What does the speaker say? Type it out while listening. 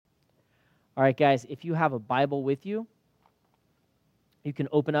All right, guys, if you have a Bible with you, you can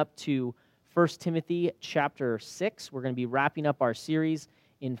open up to 1 Timothy chapter 6. We're going to be wrapping up our series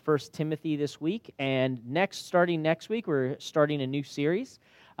in 1 Timothy this week. And starting next week, we're starting a new series.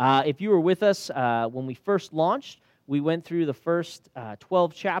 If you were with us when we first launched, we went through the first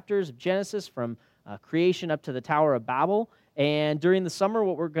 12 chapters of Genesis from creation up to the Tower of Babel. And during the summer,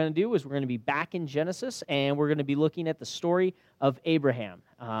 what we're going to do is we're going to be back in Genesis, and we're going to be looking at the story of Abraham.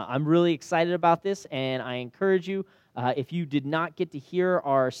 I'm really excited about this, and I encourage you, if you did not get to hear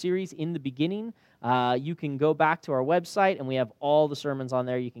our series in the beginning, you can go back to our website, and we have all the sermons on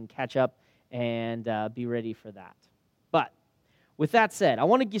there. You can catch up and be ready for that. But with that said, I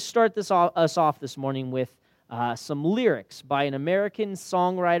want to start us off this morning with some lyrics by an American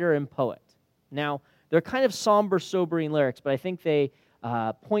songwriter and poet. Now, they're kind of somber, sobering lyrics, but I think they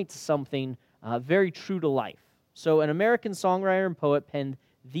point to something very true to life. So an American songwriter and poet penned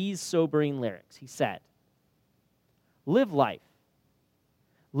these sobering lyrics. He said, live life.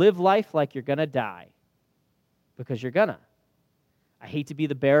 Live life like you're going to die, because you're going to. I hate to be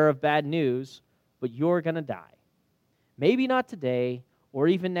the bearer of bad news, but you're going to die. Maybe not today or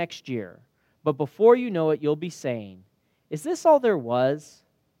even next year, but before you know it, you'll be saying, is this all there was?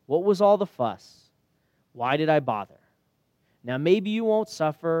 What was all the fuss? Why did I bother? Now, maybe you won't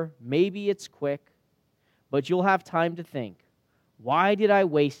suffer, maybe it's quick, but you'll have time to think, why did I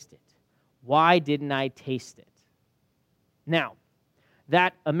waste it? Why didn't I taste it? Now,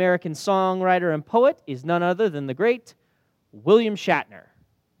 that American songwriter and poet is none other than the great William Shatner.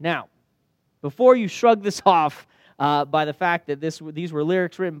 Now, before you shrug this off by the fact that these were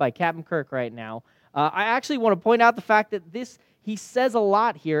lyrics written by Captain Kirk right now, I actually want to point out the fact that he says a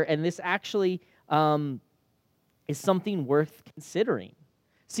lot here, and this actually is something worth considering.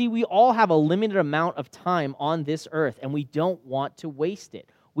 See, we all have a limited amount of time on this earth, and we don't want to waste it.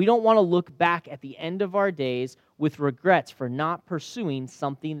 We don't want to look back at the end of our days with regrets for not pursuing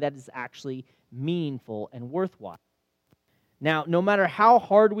something that is actually meaningful and worthwhile. Now, no matter how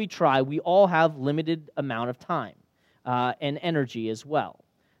hard we try, we all have limited amount of time and energy as well.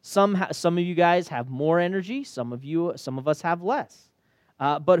 Some of you guys have more energy, some of us have less.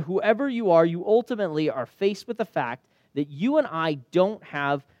 But whoever you are, you ultimately are faced with the fact that you and I don't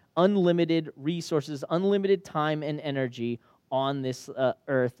have unlimited resources, unlimited time and energy on this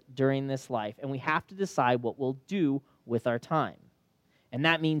earth during this life. And we have to decide what we'll do with our time. And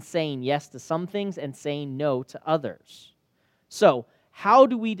that means saying yes to some things and saying no to others. So, how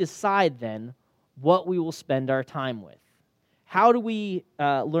do we decide then what we will spend our time with? How do we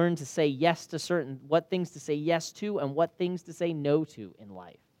learn to say yes to what things to say yes to and what things to say no to in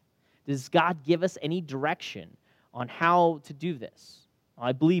life? Does God give us any direction on how to do this?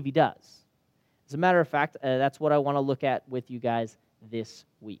 I believe He does. As a matter of fact, that's what I want to look at with you guys this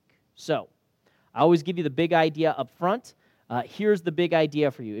week. So, I always give you the big idea up front. Here's the big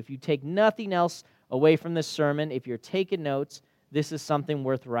idea for you. If you take nothing else away from this sermon, if you're taking notes, this is something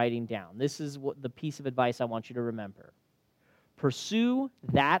worth writing down. This is the piece of advice I want you to remember. Pursue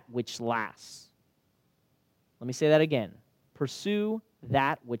that which lasts. Let me say that again. Pursue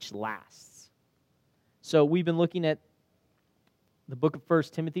that which lasts. So we've been looking at the book of 1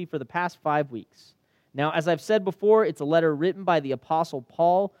 Timothy for the past 5 weeks. Now, as I've said before, it's a letter written by the Apostle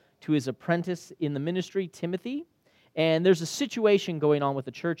Paul to his apprentice in the ministry, Timothy. And there's a situation going on with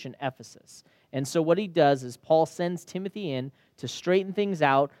the church in Ephesus. And so what he does is Paul sends Timothy in to straighten things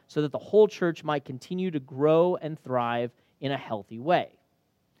out so that the whole church might continue to grow and thrive in a healthy way.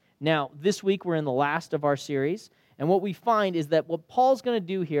 Now, this week we're in the last of our series, and what we find is that what Paul's going to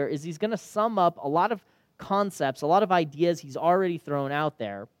do here is he's going to sum up a lot of concepts, a lot of ideas he's already thrown out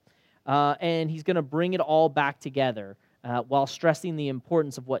there, and he's going to bring it all back together while stressing the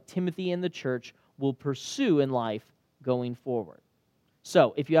importance of what Timothy and the church will pursue in life going forward.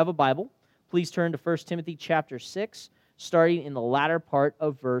 So, if you have a Bible, please turn to 1 Timothy chapter 6, starting in the latter part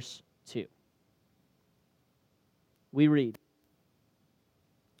of verse 2. We read,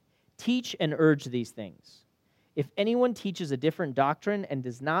 "Teach and urge these things. If anyone teaches a different doctrine and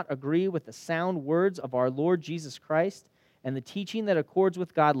does not agree with the sound words of our Lord Jesus Christ and the teaching that accords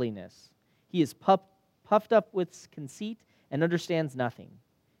with godliness, he is puffed up with conceit and understands nothing.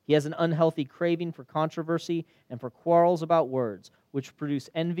 He has an unhealthy craving for controversy and for quarrels about words, which produce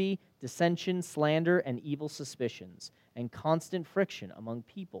envy, dissension, slander, and evil suspicions, and constant friction among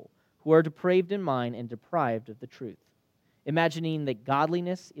people who are depraved in mind and deprived of the truth, imagining that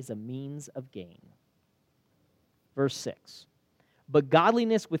godliness is a means of gain." Verse 6, "But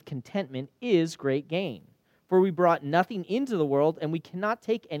godliness with contentment is great gain, for we brought nothing into the world, and we cannot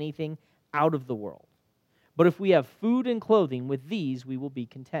take anything out of the world. But if we have food and clothing, with these we will be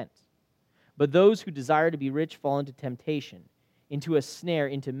content. But those who desire to be rich fall into temptation, into a snare,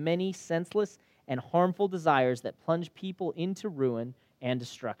 into many senseless and harmful desires that plunge people into ruin and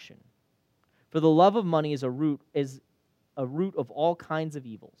destruction. For the love of money is a root of all kinds of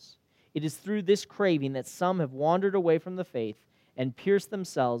evils. It is through this craving that some have wandered away from the faith and pierced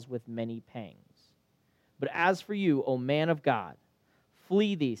themselves with many pangs. But as for you, O man of God,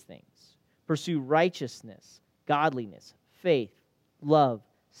 flee these things. Pursue righteousness, godliness, faith, love,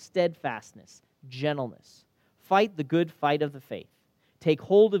 steadfastness, gentleness. Fight the good fight of the faith. Take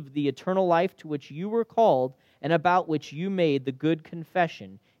hold of the eternal life to which you were called and about which you made the good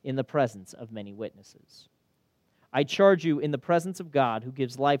confession in the presence of many witnesses. I charge you in the presence of God, who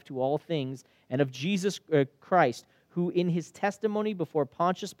gives life to all things, and of Jesus Christ, who in his testimony before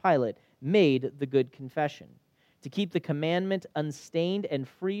Pontius Pilate made the good confession, to keep the commandment unstained and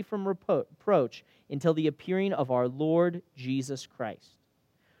free from reproach until the appearing of our Lord Jesus Christ,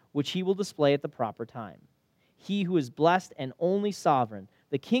 which he will display at the proper time. He who is blessed and only sovereign,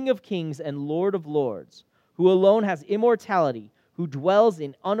 the King of kings and Lord of lords, who alone has immortality, who dwells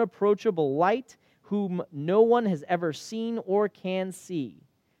in unapproachable light, whom no one has ever seen or can see.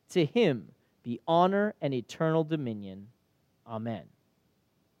 To him be honor and eternal dominion. Amen.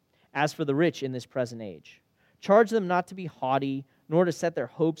 As for the rich in this present age, charge them not to be haughty, nor to set their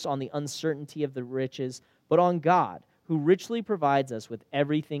hopes on the uncertainty of the riches, but on God, who richly provides us with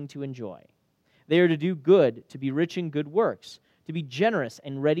everything to enjoy. They are to do good, to be rich in good works, to be generous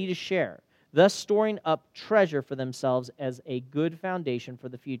and ready to share, thus storing up treasure for themselves as a good foundation for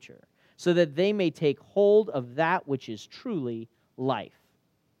the future, so that they may take hold of that which is truly life.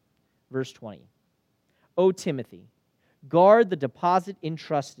 Verse 20. O Timothy, guard the deposit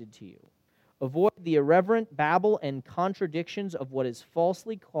entrusted to you. Avoid the irreverent babble and contradictions of what is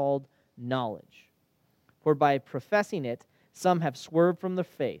falsely called knowledge. For by professing it, some have swerved from the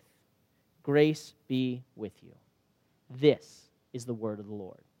faith. Grace be with you. This is the word of the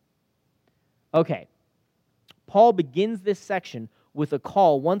Lord. Okay, Paul begins this section with a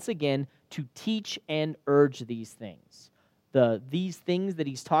call once again to teach and urge these things. These things that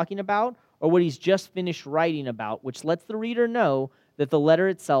he's talking about are what he's just finished writing about, which lets the reader know that the letter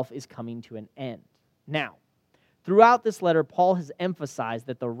itself is coming to an end. Now, throughout this letter, Paul has emphasized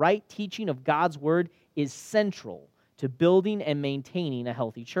that the right teaching of God's word is central to building and maintaining a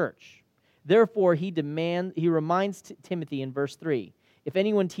healthy church. Therefore, he reminds Timothy in verse 3, if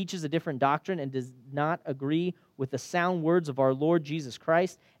anyone teaches a different doctrine and does not agree with the sound words of our Lord Jesus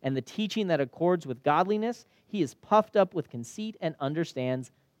Christ and the teaching that accords with godliness, he is puffed up with conceit and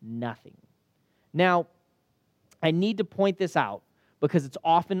understands nothing. Now, I need to point this out because it's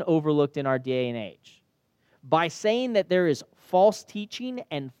often overlooked in our day and age. By saying that there is false teaching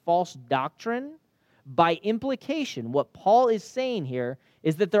and false doctrine, by implication, what Paul is saying here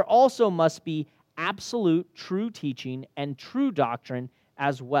is that there also must be absolute true teaching and true doctrine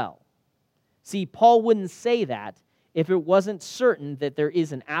as well. See, Paul wouldn't say that if it wasn't certain that there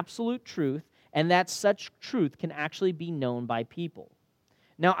is an absolute truth and that such truth can actually be known by people.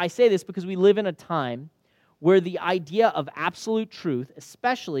 Now, I say this because we live in a time where the idea of absolute truth,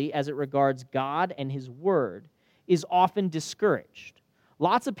 especially as it regards God and his word, is often discouraged.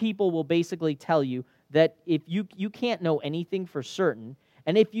 Lots of people will basically tell you that if you can't know anything for certain,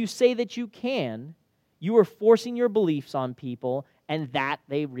 and if you say that you can, you are forcing your beliefs on people, and that,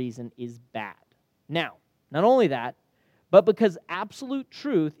 they reason, is bad. Now, not only that, but because absolute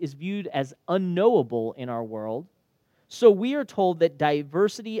truth is viewed as unknowable in our world, so we are told that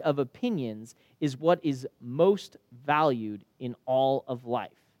diversity of opinions is what is most valued in all of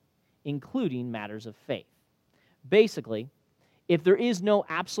life, including matters of faith. Basically, if there is no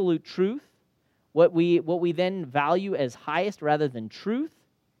absolute truth, what we then value as highest rather than truth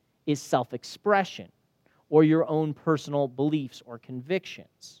is self-expression or your own personal beliefs or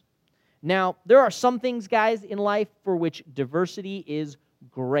convictions. Now, there are some things, guys, in life for which diversity is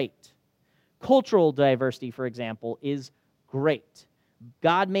great. Cultural diversity, for example, is great.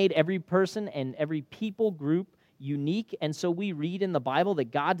 God made every person and every people group unique, and so we read in the Bible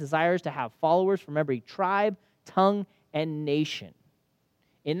that God desires to have followers from every tribe, tongue, and nation.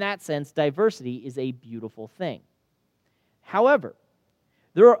 In that sense, diversity is a beautiful thing. However,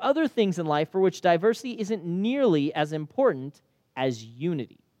 there are other things in life for which diversity isn't nearly as important as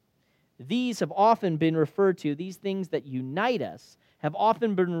unity. These have often been referred to, these things that unite us, have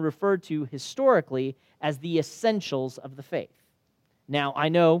often been referred to historically as the essentials of the faith. Now, I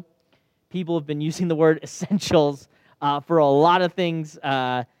know people have been using the word essentials for a lot of things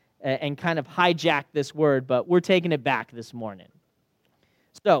and kind of hijacked this word, but we're taking it back this morning.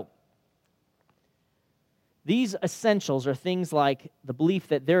 So, These essentials are things like the belief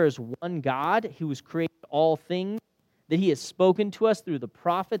that there is one God who has created all things, that he has spoken to us through the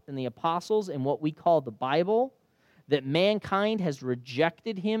prophets and the apostles in what we call the Bible, that mankind has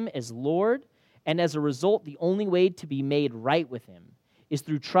rejected him as Lord, and as a result, the only way to be made right with him is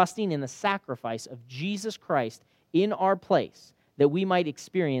through trusting in the sacrifice of Jesus Christ in our place, that we might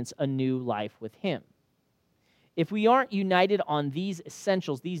experience a new life with him. If we aren't united on these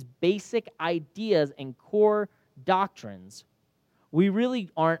essentials, these basic ideas and core doctrines, we really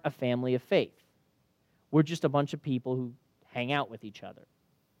aren't a family of faith. We're just a bunch of people who hang out with each other.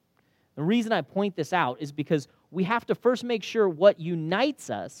 The reason I point this out is because we have to first make sure what unites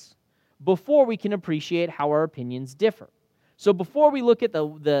us before we can appreciate how our opinions differ. So before we look at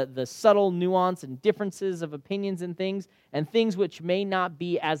the subtle nuance and differences of opinions and things which may not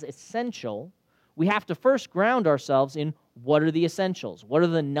be as essential, we have to first ground ourselves in what are the essentials, what are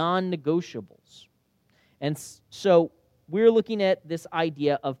the non-negotiables. And so we're looking at this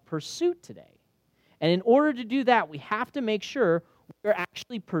idea of pursuit today. And in order to do that, we have to make sure we're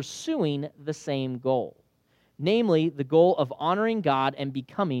actually pursuing the same goal, namely the goal of honoring God and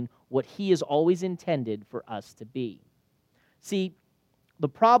becoming what he has always intended for us to be. See, the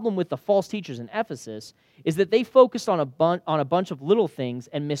problem with the false teachers in Ephesus is that they focused on a bunch of little things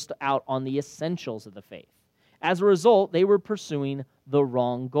and missed out on the essentials of the faith. As a result, they were pursuing the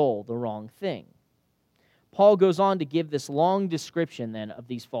wrong goal, the wrong thing. Paul goes on to give this long description then of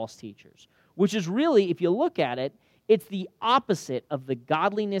these false teachers, which is really, if you look at it, it's the opposite of the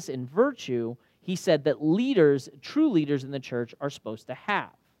godliness and virtue he said that leaders, true leaders in the church, are supposed to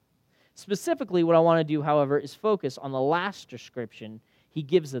have. Specifically, what I want to do, however, is focus on the last description he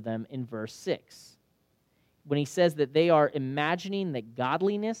gives of them in verse 6, when he says that they are imagining that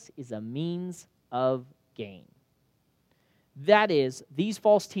godliness is a means of gain. That is, these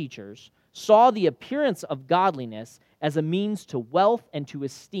false teachers saw the appearance of godliness as a means to wealth and to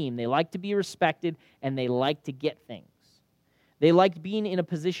esteem. They like to be respected, and they like to get things. They liked being in a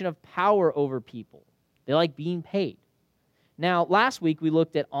position of power over people. They like being paid. Now, last week we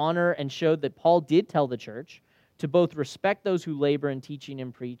looked at honor and showed that Paul did tell the church to both respect those who labor in teaching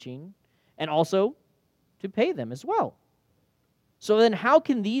and preaching, and also to pay them as well. So then how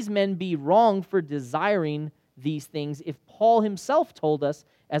can these men be wrong for desiring these things if Paul himself told us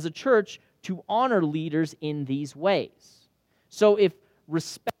as a church to honor leaders in these ways? So if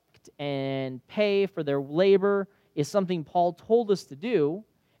respect and pay for their labor is something Paul told us to do,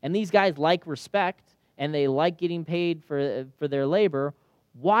 and these guys like respect and they like getting paid for their labor,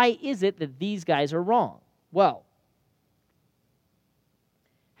 why is it that these guys are wrong? Well,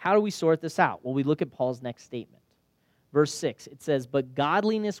 how do we sort this out? Well, we look at Paul's next statement. Verse 6, it says, "But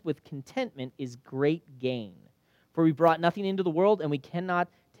godliness with contentment is great gain. For we brought nothing into the world, and we cannot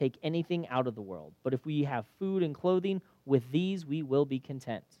take anything out of the world. But if we have food and clothing, with these we will be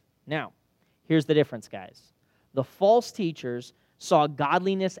content." Now, here's the difference, guys. The false teachers saw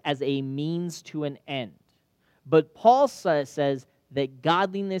godliness as a means to an end. But Paul says that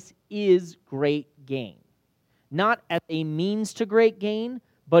godliness is great gain. Not as a means to great gain,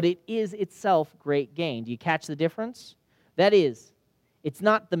 but it is itself great gain. Do you catch the difference? That is, it's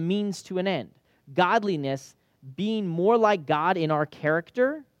not the means to an end. Godliness, being more like God in our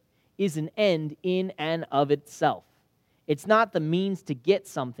character, is an end in and of itself. It's not the means to get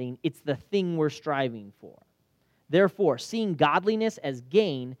something, it's the thing we're striving for. Therefore, seeing godliness as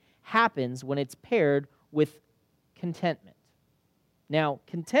gain happens when it's paired with contentment. Now,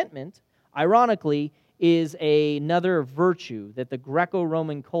 contentment, ironically, is another virtue that the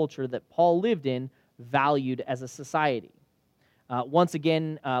Greco-Roman culture that Paul lived in valued as a society. Once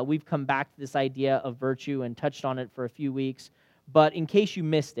again, we've come back to this idea of virtue and touched on it for a few weeks, but in case you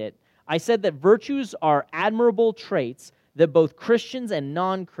missed it, I said that virtues are admirable traits that both Christians and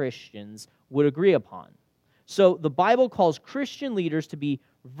non-Christians would agree upon. So the Bible calls Christian leaders to be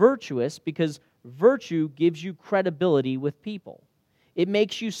virtuous because virtue gives you credibility with people. It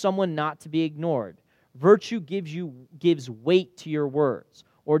makes you someone not to be ignored. Virtue gives weight to your words.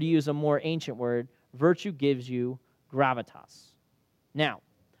 Or to use a more ancient word, virtue gives you gravitas. Now,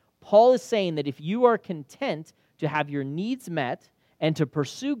 Paul is saying that if you are content to have your needs met and to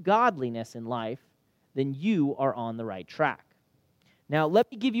pursue godliness in life, then you are on the right track. Now, let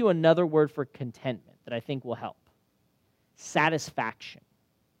me give you another word for contentment that I think will help. Satisfaction.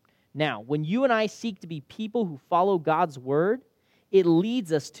 Now, when you and I seek to be people who follow God's word, it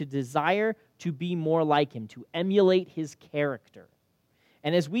leads us to desire to be more like him, to emulate his character.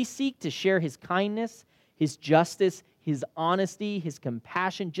 And as we seek to share his kindness, his justice, his honesty, his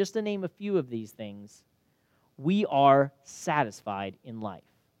compassion, just to name a few of these things, we are satisfied in life.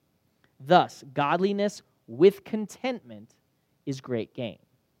 Thus, godliness with contentment is great gain.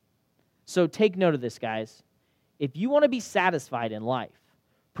 So take note of this, guys. If you want to be satisfied in life,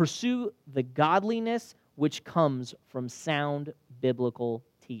 pursue the godliness which comes from sound biblical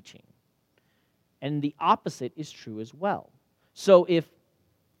teaching. And the opposite is true as well. So if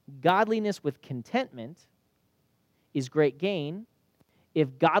godliness with contentment is great gain, if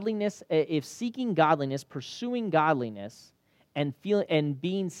seeking godliness, pursuing godliness, and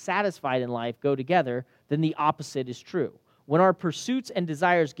being satisfied in life go together, then the opposite is true. When our pursuits and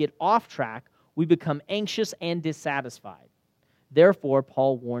desires get off track, we become anxious and dissatisfied. Therefore,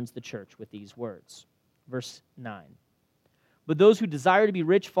 Paul warns the church with these words. Verse 9. But those who desire to be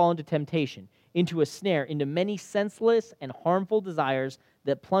rich fall into temptation, into a snare, into many senseless and harmful desires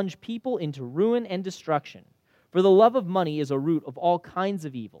that plunge people into ruin and destruction. For the love of money is a root of all kinds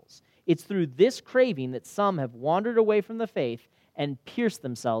of evils. It's through this craving that some have wandered away from the faith and pierced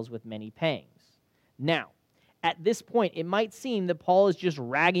themselves with many pangs. Now, at this point, it might seem that Paul is just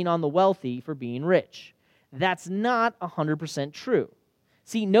ragging on the wealthy for being rich. That's not 100% true.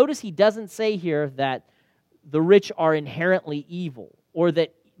 See, notice he doesn't say here that the rich are inherently evil or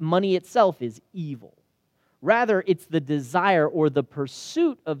that money itself is evil. Rather, it's the desire or the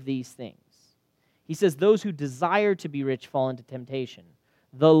pursuit of these things. He says those who desire to be rich fall into temptation.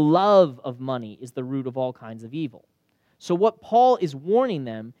 The love of money is the root of all kinds of evil. So what Paul is warning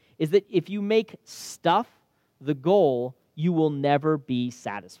them is that if you make stuff the goal, you will never be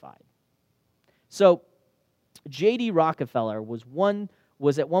satisfied. So J.D. Rockefeller was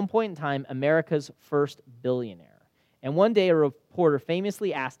at one point in time America's first billionaire. And one day a reporter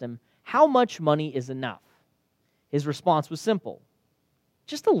famously asked him, "How much money is enough?" His response was simple: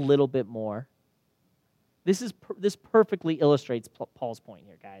 "Just a little bit more." This perfectly illustrates Paul's point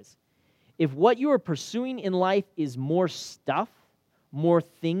here, guys. If what you are pursuing in life is more stuff, more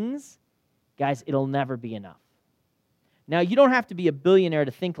things, guys, it'll never be enough. Now, you don't have to be a billionaire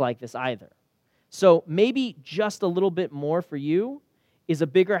to think like this either. So maybe just a little bit more for you is a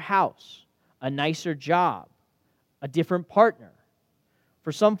bigger house, a nicer job, a different partner.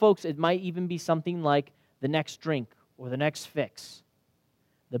 For some folks, it might even be something like the next drink or the next fix.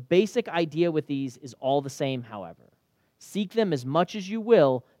 The basic idea with these is all the same, however. Seek them as much as you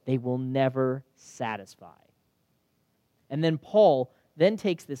will, they will never satisfy. And then Paul then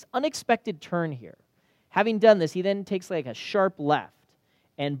takes this unexpected turn here. Having done this, he then takes like a sharp left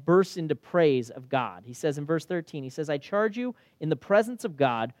and bursts into praise of God. He says in verse 13, he says, "I charge you in the presence of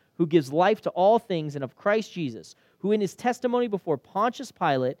God, who gives life to all things, and of Christ Jesus, who in his testimony before Pontius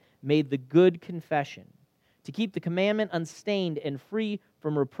Pilate made the good confession, to keep the commandment unstained and free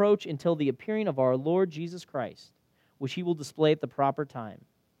from reproach until the appearing of our Lord Jesus Christ, which he will display at the proper time.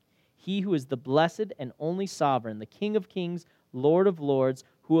 He who is the blessed and only sovereign, the King of kings, Lord of lords,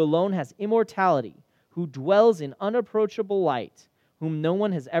 who alone has immortality, who dwells in unapproachable light, whom no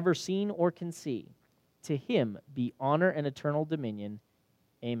one has ever seen or can see. To him be honor and eternal dominion.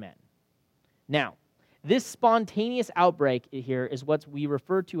 Amen." Now, this spontaneous outbreak here is what we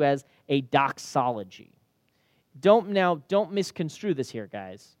refer to as a doxology. Don't misconstrue this here,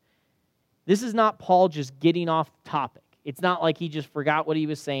 guys. This is not Paul just getting off topic. It's not like he just forgot what he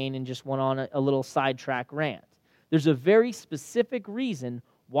was saying and just went on a little sidetrack rant. There's a very specific reason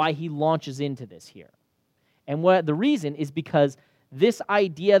why he launches into this here. And the reason is because this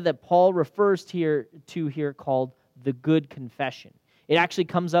idea that Paul refers to here called the good confession. It actually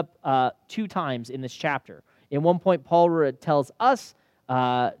comes up 2 times in this chapter. At one point, Paul tells us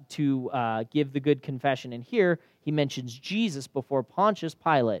to give the good confession, and here he mentions Jesus before Pontius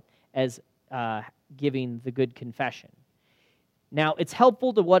Pilate as giving the good confession. Now, it's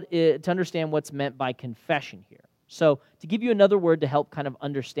helpful to understand what's meant by confession here. So, to give you another word to help kind of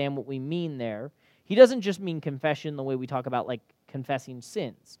understand what we mean there, he doesn't just mean confession the way we talk about like confessing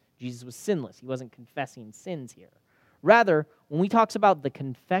sins. Jesus was sinless. He wasn't confessing sins here. Rather, when he talks about the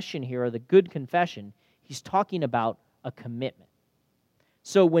confession here, or the good confession, he's talking about a commitment.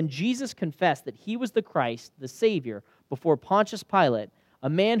 So when Jesus confessed that he was the Christ, the Savior, before Pontius Pilate, a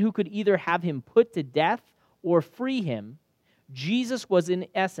man who could either have him put to death or free him, Jesus was in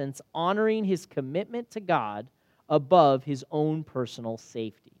essence honoring his commitment to God above his own personal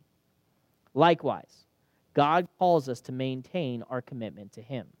safety. Likewise, God calls us to maintain our commitment to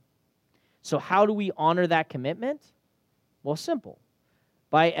him. So how do we honor that commitment? Well, simple.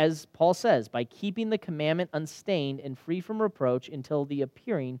 As Paul says, by keeping the commandment unstained and free from reproach until the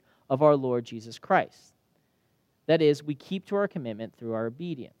appearing of our Lord Jesus Christ. That is, we keep to our commitment through our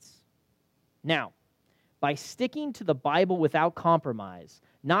obedience. Now, by sticking to the Bible without compromise,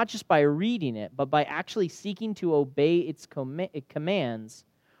 not just by reading it, but by actually seeking to obey its commands,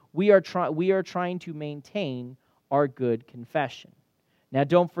 we are trying to maintain our good confession. Now,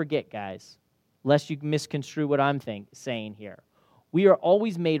 don't forget, guys, lest you misconstrue what I'm saying here. We are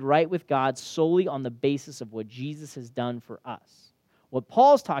always made right with God solely on the basis of what Jesus has done for us. What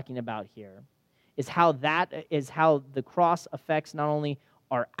Paul's talking about here is how the cross affects not only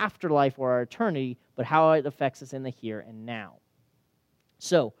our afterlife or our eternity, but how it affects us in the here and now.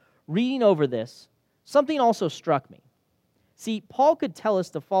 So, reading over this, something also struck me. See, Paul could tell us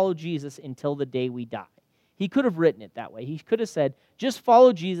to follow Jesus until the day we die. He could have written it that way. He could have said, just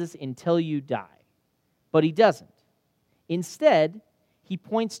follow Jesus until you die. But he doesn't. Instead, he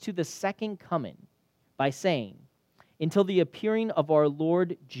points to the second coming by saying, until the appearing of our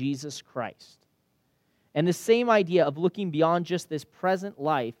Lord Jesus Christ. And the same idea of looking beyond just this present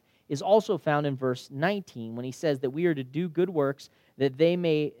life is also found in verse 19 when he says that we are to do good works that they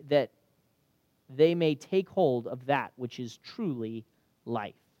may take hold of that which is truly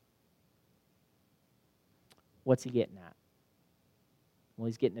life. What's he getting at? Well,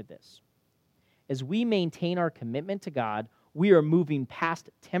 he's getting at this. As we maintain our commitment to God, we are moving past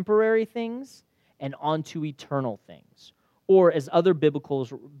temporary things and onto eternal things. Or as other biblical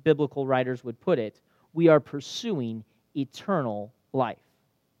writers would put it, we are pursuing eternal life.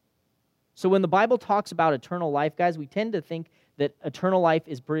 So when the Bible talks about eternal life, guys, we tend to think that eternal life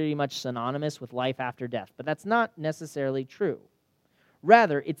is pretty much synonymous with life after death, but that's not necessarily true.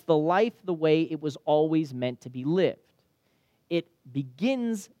 Rather, it's the life the way it was always meant to be lived. It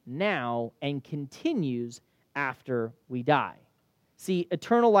begins now and continues after we die. See,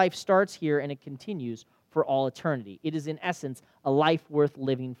 eternal life starts here and it continues for all eternity. It is, in essence, a life worth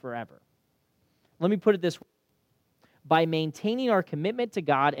living forever. Let me put it this way. By maintaining our commitment to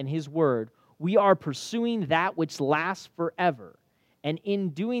God and His Word, we are pursuing that which lasts forever. And in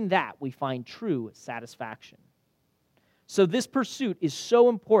doing that, we find true satisfaction. So this pursuit is so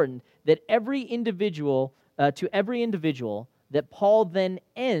important that to every individual, that Paul then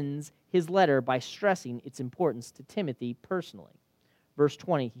ends his letter by stressing its importance to Timothy personally. Verse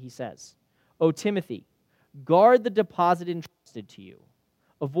 20, he says, O Timothy, guard the deposit entrusted to you.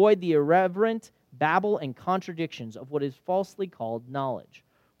 Avoid the irreverent babble and contradictions of what is falsely called knowledge,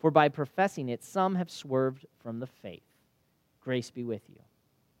 for by professing it some have swerved from the faith. Grace be with you.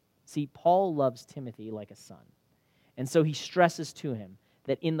 See, Paul loves Timothy like a son, and so he stresses to him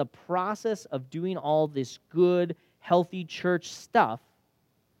that in the process of doing all this good, healthy church stuff,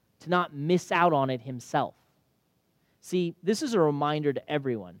 to not miss out on it himself. See, this is a reminder to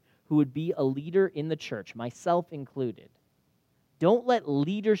everyone who would be a leader in the church, myself included. Don't let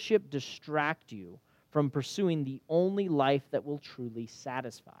leadership distract you from pursuing the only life that will truly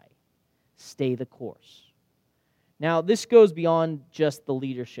satisfy. Stay the course. Now, this goes beyond just the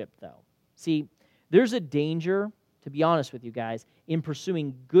leadership, though. See, there's a danger, to be honest with you guys, in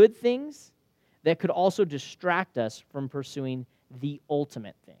pursuing good things that could also distract us from pursuing the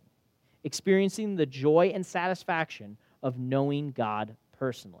ultimate thing, experiencing the joy and satisfaction of knowing God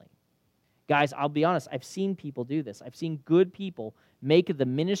personally. Guys, I'll be honest, I've seen people do this. I've seen good people make the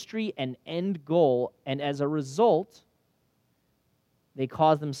ministry an end goal, and as a result, they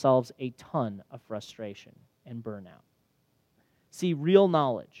cause themselves a ton of frustration and burnout. See, real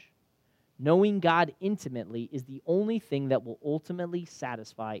knowledge, knowing God intimately, is the only thing that will ultimately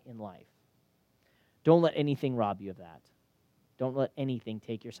satisfy in life. Don't let anything rob you of that. Don't let anything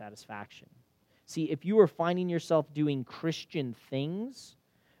take your satisfaction. See, if you are finding yourself doing Christian things,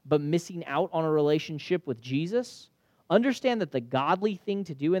 but missing out on a relationship with Jesus, understand that the godly thing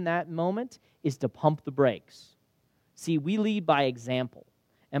to do in that moment is to pump the brakes. See, we lead by example,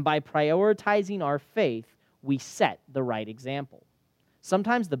 and by prioritizing our faith, we set the right example.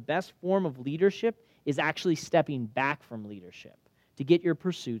 Sometimes the best form of leadership is actually stepping back from leadership to get your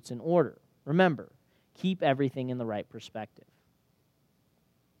pursuits in order. Remember, keep everything in the right perspective.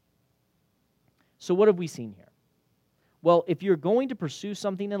 So what have we seen here? Well, if you're going to pursue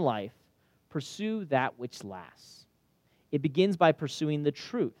something in life, pursue that which lasts. It begins by pursuing the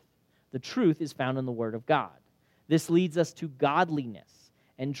truth. The truth is found in the Word of God. This leads us to godliness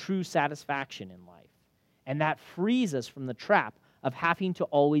and true satisfaction in life. And that frees us from the trap of having to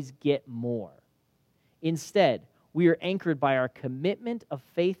always get more. Instead, we are anchored by our commitment of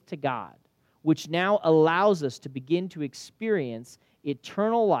faith to God, which now allows us to begin to experience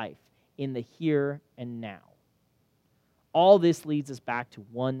eternal life in the here and now. All this leads us back to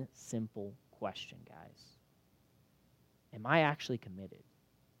one simple question, guys. Am I actually committed?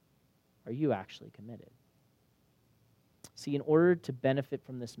 Are you actually committed? See, in order to benefit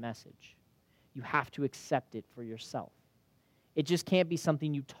from this message, you have to accept it for yourself. It just can't be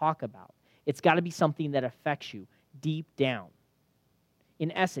something you talk about. It's got to be something that affects you deep down.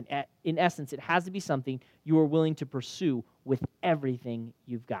 In essence, it has to be something you are willing to pursue with everything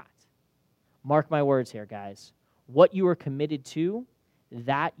you've got. Mark my words here, guys. What you are committed to,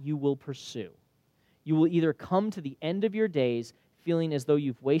 that you will pursue. You will either come to the end of your days feeling as though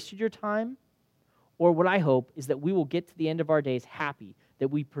you've wasted your time, or what I hope is that we will get to the end of our days happy that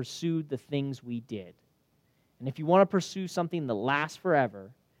we pursued the things we did. And if you want to pursue something that lasts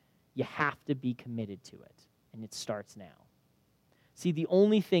forever, you have to be committed to it, and it starts now. See, the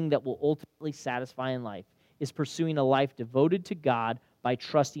only thing that will ultimately satisfy in life is pursuing a life devoted to God by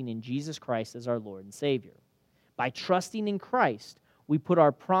trusting in Jesus Christ as our Lord and Savior. By trusting in Christ, we put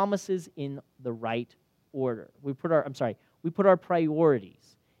our promises in the right order. We put our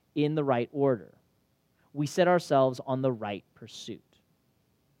priorities in the right order. We set ourselves on the right pursuit.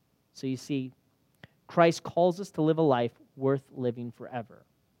 So you see, Christ calls us to live a life worth living forever,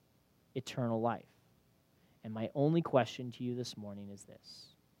 eternal life. And my only question to you this morning is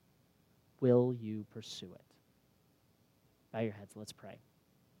this: will you pursue it? Bow your heads, let's pray.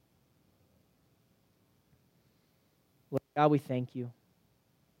 Lord God, we thank you.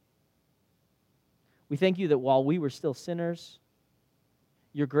 We thank you that while we were still sinners,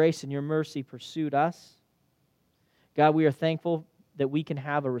 your grace and your mercy pursued us. God, we are thankful that we can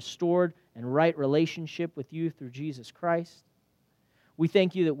have a restored and right relationship with you through Jesus Christ. We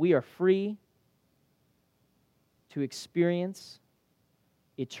thank you that we are free to experience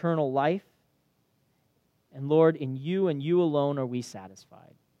eternal life. And Lord, in you and you alone are we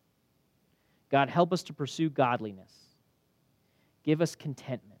satisfied. God, help us to pursue godliness. Give us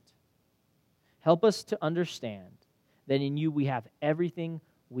contentment. Help us to understand that in you we have everything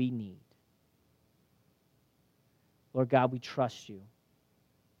we need. Lord God, we trust you.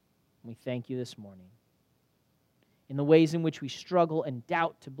 We thank you this morning. In the ways in which we struggle and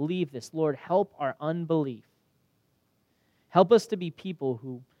doubt to believe this, Lord, help our unbelief. Help us to be people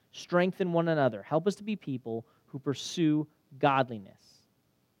who strengthen one another. Help us to be people who pursue godliness.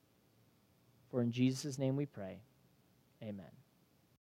 For in Jesus' name we pray. Amen.